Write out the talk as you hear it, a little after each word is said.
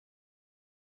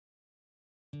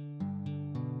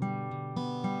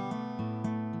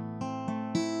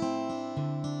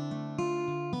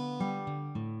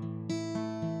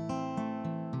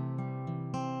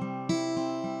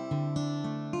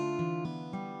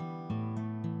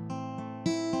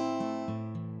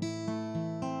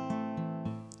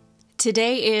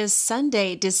Today is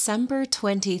Sunday, December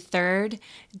 23rd.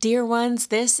 Dear ones,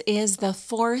 this is the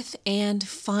fourth and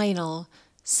final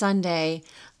Sunday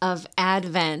of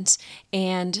Advent.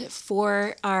 And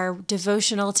for our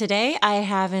devotional today, I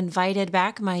have invited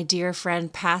back my dear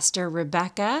friend, Pastor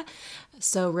Rebecca.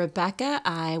 So, Rebecca,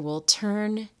 I will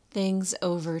turn things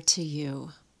over to you.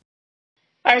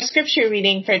 Our scripture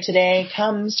reading for today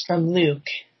comes from Luke,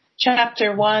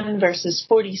 chapter 1, verses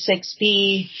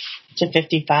 46b to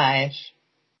 55.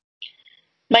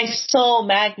 My soul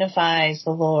magnifies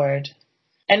the Lord,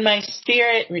 and my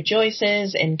spirit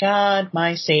rejoices in God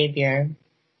my Savior.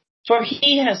 For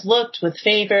he has looked with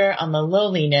favor on the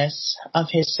lowliness of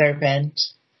his servant.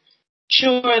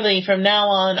 Surely from now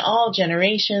on all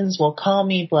generations will call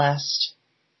me blessed.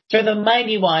 For the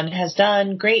Mighty One has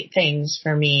done great things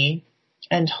for me,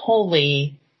 and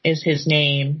holy is his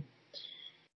name.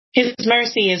 His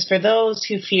mercy is for those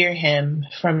who fear him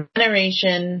from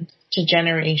generation to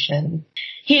generation.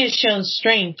 He has shown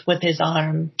strength with his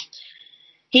arm.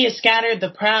 He has scattered the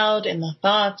proud in the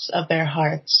thoughts of their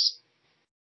hearts.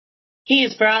 He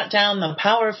has brought down the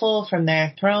powerful from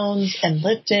their thrones and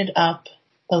lifted up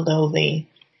the lowly.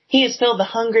 He has filled the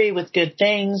hungry with good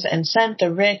things and sent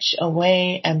the rich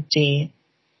away empty.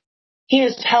 He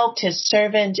has helped his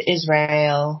servant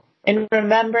Israel in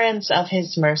remembrance of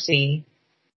his mercy,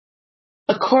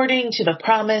 according to the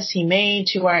promise he made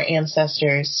to our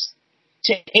ancestors,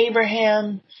 to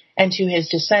Abraham and to his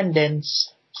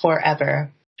descendants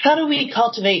forever. How do we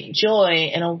cultivate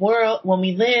joy in a world when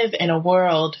we live in a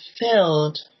world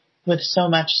filled with so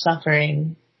much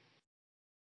suffering?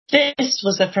 This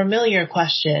was a familiar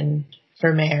question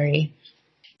for Mary.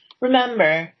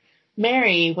 Remember,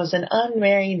 Mary was an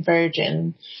unmarried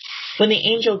virgin when the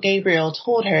angel Gabriel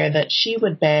told her that she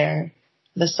would bear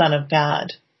the Son of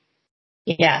God.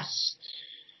 Yes,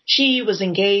 she was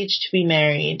engaged to be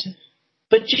married,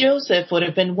 but Joseph would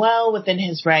have been well within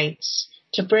his rights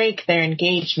to break their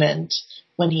engagement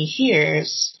when he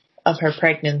hears of her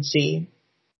pregnancy.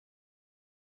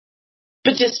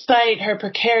 But despite her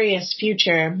precarious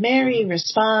future, Mary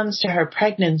responds to her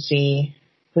pregnancy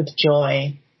with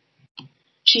joy.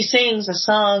 She sings a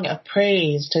song of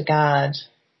praise to God,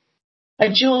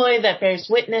 a joy that bears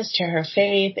witness to her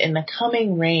faith in the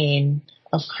coming reign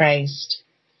of Christ.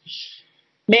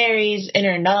 Mary's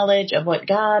inner knowledge of what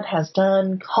God has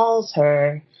done calls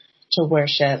her to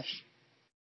worship.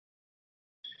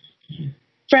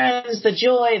 Friends, the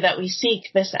joy that we seek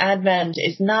this Advent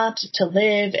is not to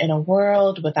live in a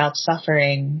world without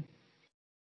suffering.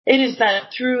 It is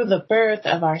that through the birth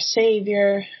of our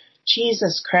Savior,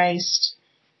 Jesus Christ,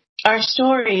 our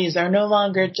stories are no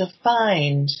longer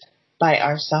defined by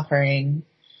our suffering.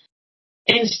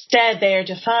 Instead, they are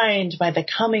defined by the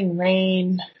coming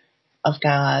reign of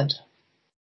God.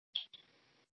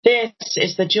 This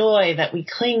is the joy that we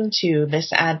cling to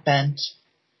this Advent,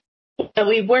 that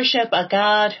we worship a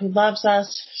God who loves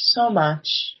us so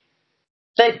much,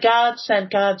 that God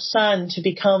sent God's Son to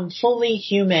become fully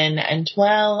human and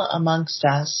dwell amongst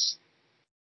us.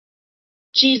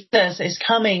 Jesus is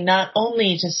coming not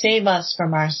only to save us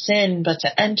from our sin, but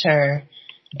to enter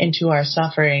into our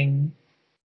suffering.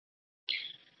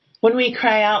 When we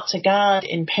cry out to God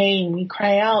in pain, we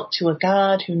cry out to a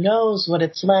God who knows what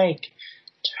it's like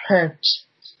to hurt,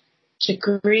 to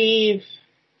grieve,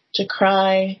 to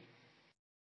cry,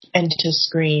 and to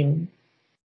scream.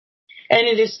 And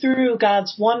it is through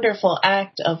God's wonderful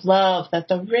act of love that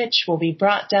the rich will be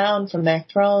brought down from their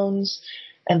thrones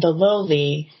and the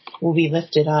lowly will be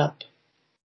lifted up.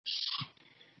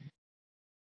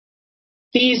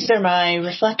 These are my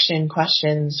reflection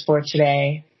questions for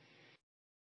today.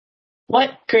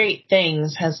 What great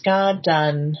things has God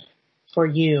done for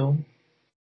you?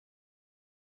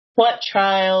 What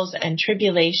trials and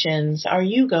tribulations are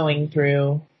you going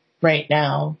through right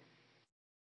now?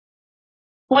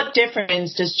 What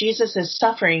difference does Jesus'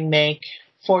 suffering make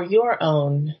for your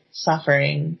own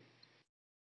suffering?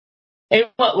 In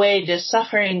what way does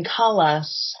suffering call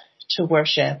us to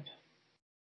worship?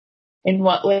 In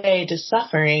what way does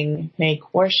suffering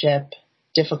make worship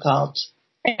difficult?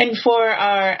 And for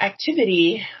our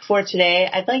activity for today,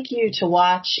 I'd like you to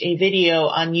watch a video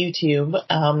on YouTube.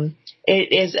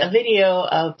 It is a video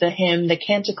of the hymn, The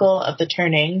Canticle of the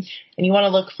Turning, and you want to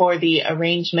look for the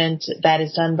arrangement that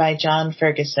is done by John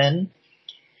Ferguson.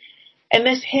 And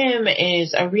this hymn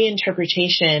is a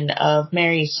reinterpretation of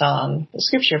Mary's song, the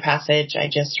scripture passage I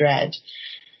just read.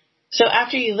 So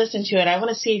after you listen to it, I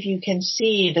want to see if you can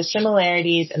see the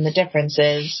similarities and the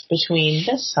differences between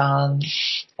this song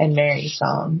and Mary's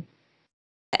song.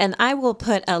 And I will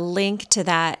put a link to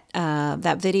that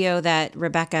video that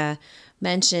Rebecca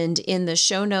mentioned in the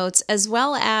show notes, as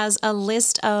well as a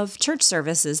list of church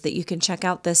services that you can check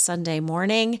out this Sunday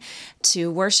morning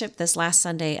to worship this last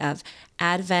Sunday of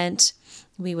Advent.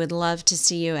 We would love to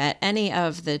see you at any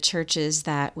of the churches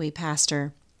that we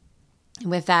pastor.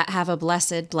 With that, have a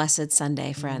blessed, blessed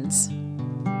Sunday, friends.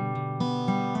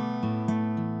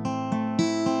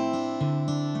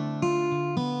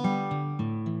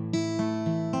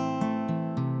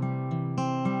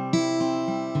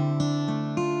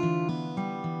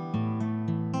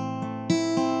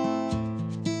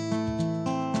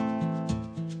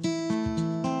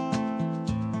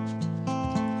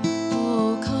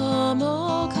 O come,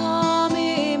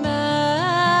 Emmanuel,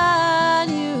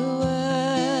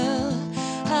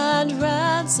 and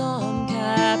ransom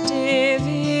captive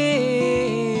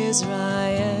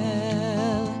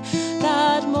Israel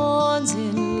that mourns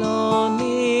in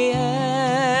lonely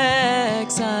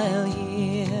exile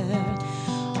here,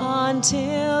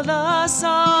 until the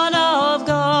Son of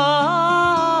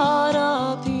God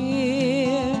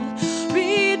appear.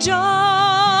 Rejoice,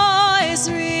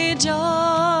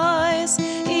 rejoice,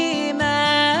 Emmanuel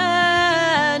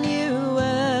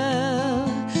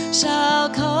shall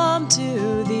come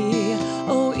to thee,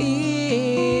 O Israel.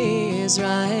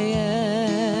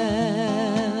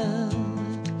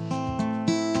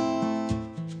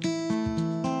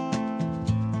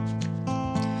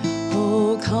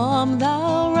 O come,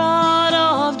 thou rod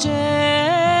of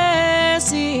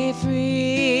Jesse,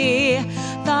 free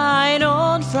thine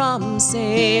own from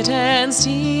Satan's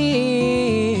tyranny.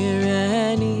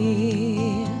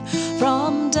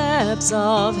 From depths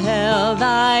of hell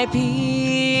thy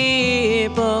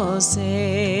people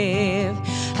save,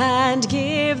 and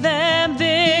give them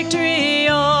victory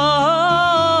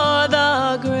o'er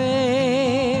the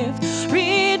grave.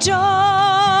 Rejoice,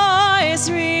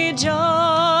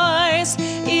 rejoice,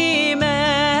 Emmanuel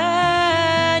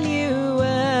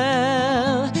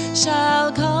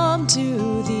shall come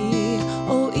to thee,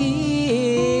 O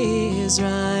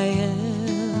Israel.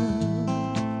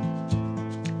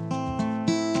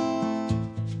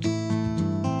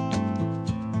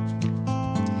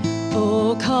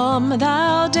 O come,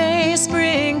 thou day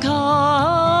spring,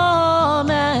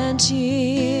 come and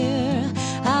cheer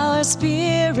our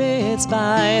spirits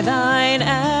by thine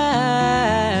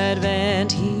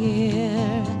advent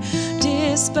here.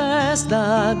 Disperse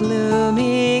the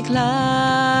gloomy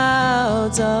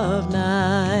clouds of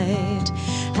night,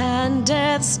 and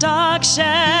death's dark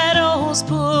shadows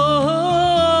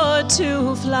put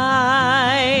to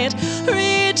flight.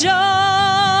 Rejoice,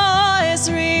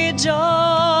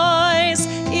 rejoice,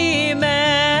 Emmanuel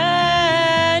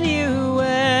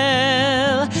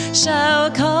shall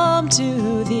come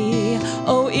to thee,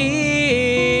 O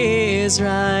Israel.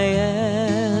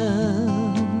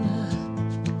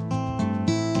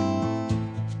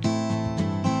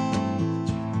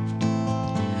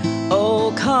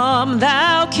 O come,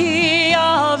 thou Key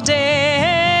of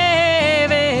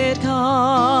David,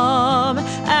 come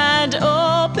and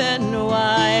open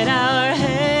wide our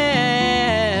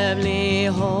heavenly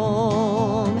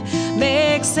home.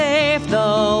 Make safe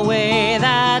the way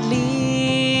that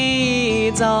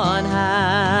leads on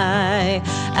high,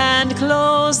 and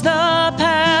close the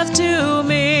path to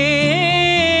misery.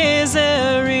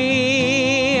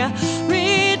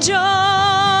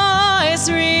 Rejoice,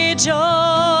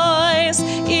 rejoice,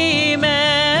 Emmanuel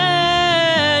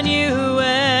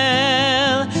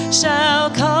shall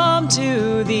come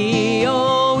to thee,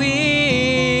 O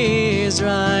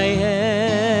Israel.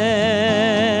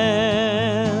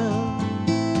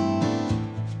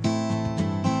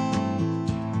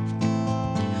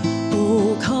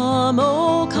 O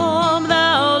come,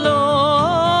 thou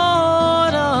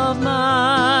Lord of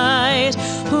might,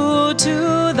 who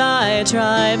to thy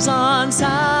tribes on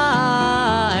Sinai's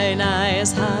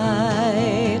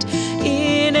height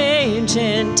in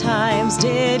ancient times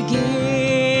did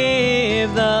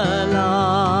give the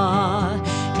law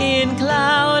in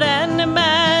cloud and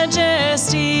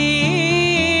majesty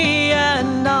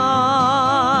and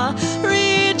awe.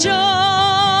 Rejoice,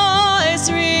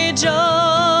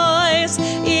 rejoice,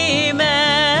 Emmanuel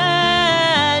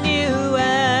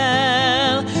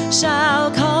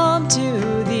shall come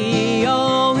to thee,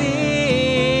 O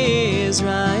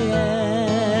Israel.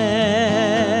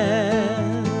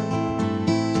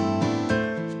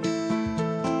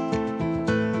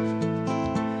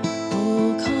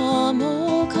 O come,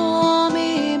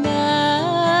 Emmanuel,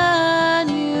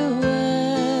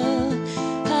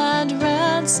 and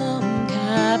ransom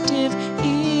captive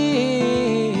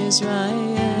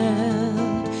Israel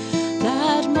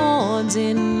that mourns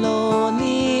in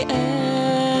lonely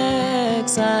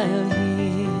exile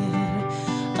here,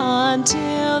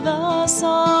 until the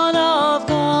Son of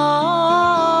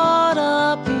God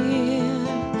appear.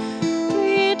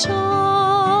 Rejoice,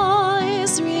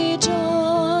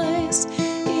 rejoice,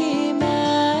 Emmanuel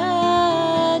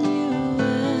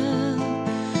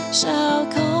shall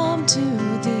come to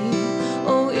thee,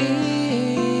 O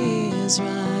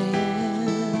Israel.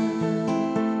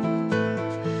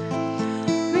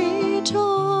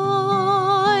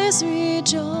 Rejoice,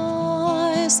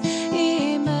 rejoice,